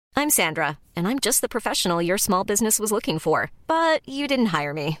I'm Sandra, and I'm just the professional your small business was looking for. But you didn't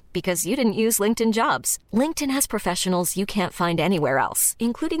hire me because you didn't use LinkedIn Jobs. LinkedIn has professionals you can't find anywhere else,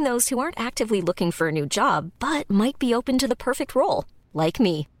 including those who aren't actively looking for a new job, but might be open to the perfect role, like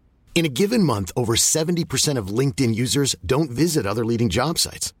me. In a given month, over 70% of LinkedIn users don't visit other leading job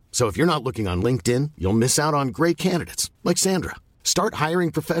sites. So if you're not looking on LinkedIn, you'll miss out on great candidates like Sandra. Start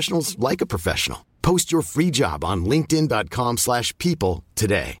hiring professionals like a professional. Post your free job on linkedin.com/people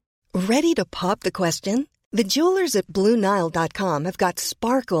today. Ready to pop the question? The jewelers at BlueNile.com have got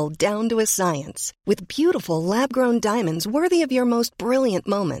sparkle down to a science with beautiful lab-grown diamonds worthy of your most brilliant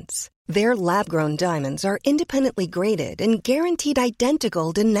moments. Their lab-grown diamonds are independently graded and guaranteed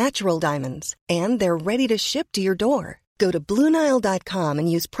identical to natural diamonds, and they're ready to ship to your door. Go to BlueNile.com and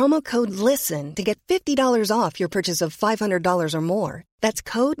use promo code LISTEN to get $50 off your purchase of $500 or more. That's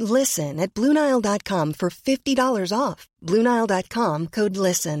code LISTEN at BlueNile.com for $50 off. BlueNile.com, code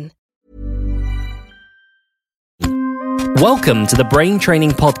LISTEN. Welcome to the Brain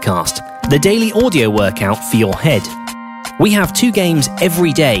Training Podcast, the daily audio workout for your head. We have 2 games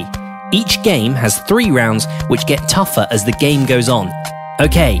every day. Each game has 3 rounds which get tougher as the game goes on.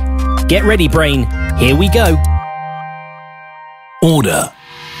 Okay, get ready, brain. Here we go. Order.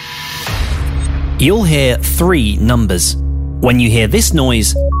 You'll hear 3 numbers. When you hear this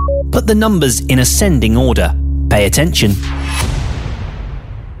noise, put the numbers in ascending order. Pay attention.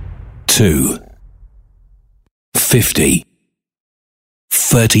 2, 50,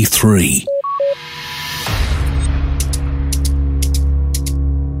 33.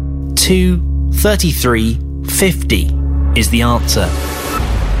 2, 33, 50 is the answer.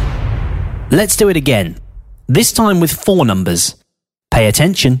 Let's do it again. This time with 4 numbers. Pay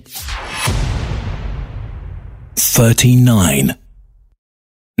attention. 39,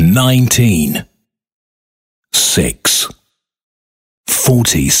 19, 6,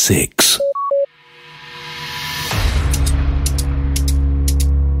 46.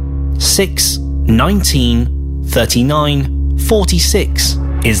 6, 19, 39, 46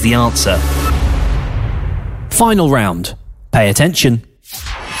 is the answer. Final round. Pay attention.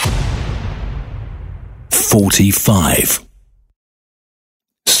 45,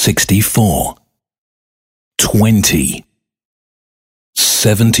 64, 20,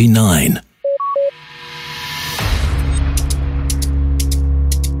 79.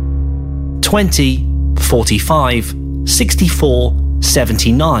 20, 45, 64,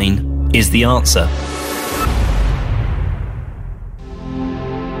 79 is the answer.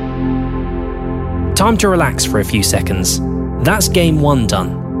 Time to relax for a few seconds. That's game 1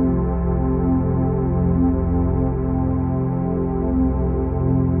 done.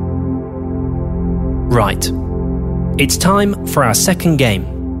 Right. It's time for our second game.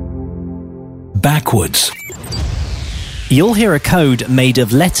 Backwards. You'll hear a code made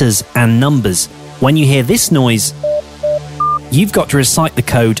of letters and numbers. When you hear this noise, you've got to recite the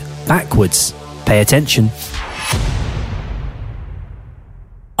code backwards. Pay attention.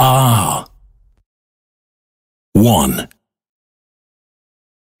 R. 1.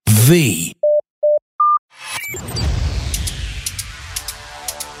 V.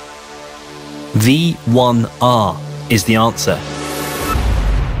 V1R is the answer.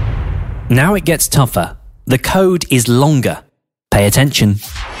 Now it gets tougher. The code is longer. Pay attention.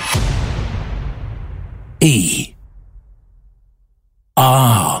 E.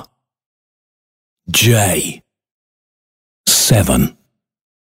 R. J. 7.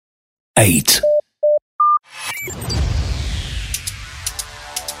 8.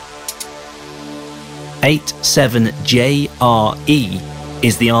 87JRE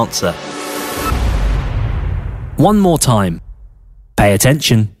is the answer. One more time. Pay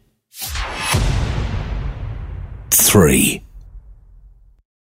attention. 3.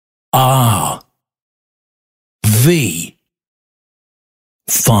 R. V.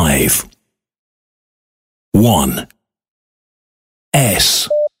 5. 1. S.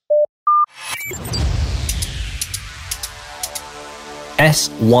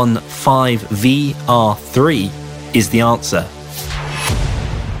 S15VR3 is the answer.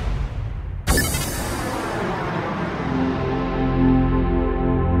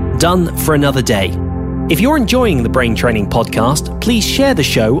 Done for another day. If you're enjoying the Brain Training Podcast, please share the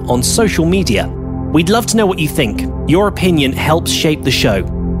show on social media. We'd love to know what you think. Your opinion helps shape the show.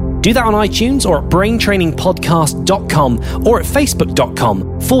 Do that on iTunes or at braintrainingpodcast.com or at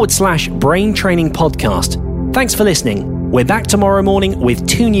facebook.com/Brain Training Podcast. Thanks for listening. We're back tomorrow morning with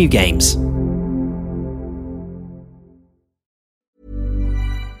 2 new games.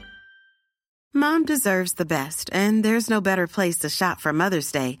 Mom Mom deserves the best, and there's no better place to shop for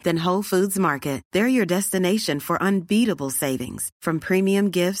Mother's Day than Whole Foods Market. They're your destination for unbeatable savings, from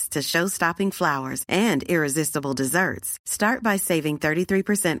premium gifts to show-stopping flowers and irresistible desserts. Start by saving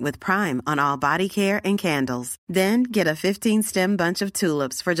 33% with Prime on all body care and candles. Then get a 15-stem bunch of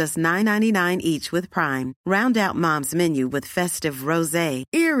tulips for just $9.99 each with Prime. Round out Mom's menu with festive rosé,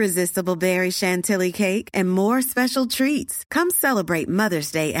 irresistible berry chantilly cake, and more special treats. Come celebrate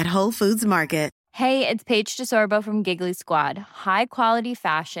Mother's Day at Whole Foods Market. Hey, it's Paige DeSorbo from Giggly Squad. High quality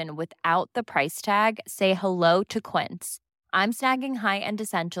fashion without the price tag. Say hello to Quince. I'm snagging high-end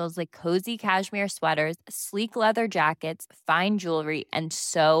essentials like cozy cashmere sweaters, sleek leather jackets, fine jewelry, and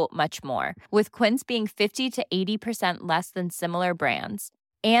so much more. With Quince being 50 to 80% less than similar brands.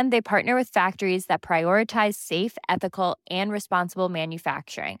 And they partner with factories that prioritize safe, ethical, and responsible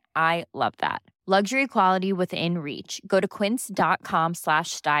manufacturing. I love that. Luxury quality within reach. Go to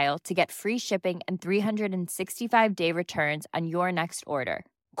quince.com/style to get free shipping and 365-day returns on your next order.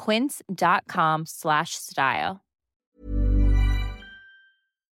 Quince.com/style.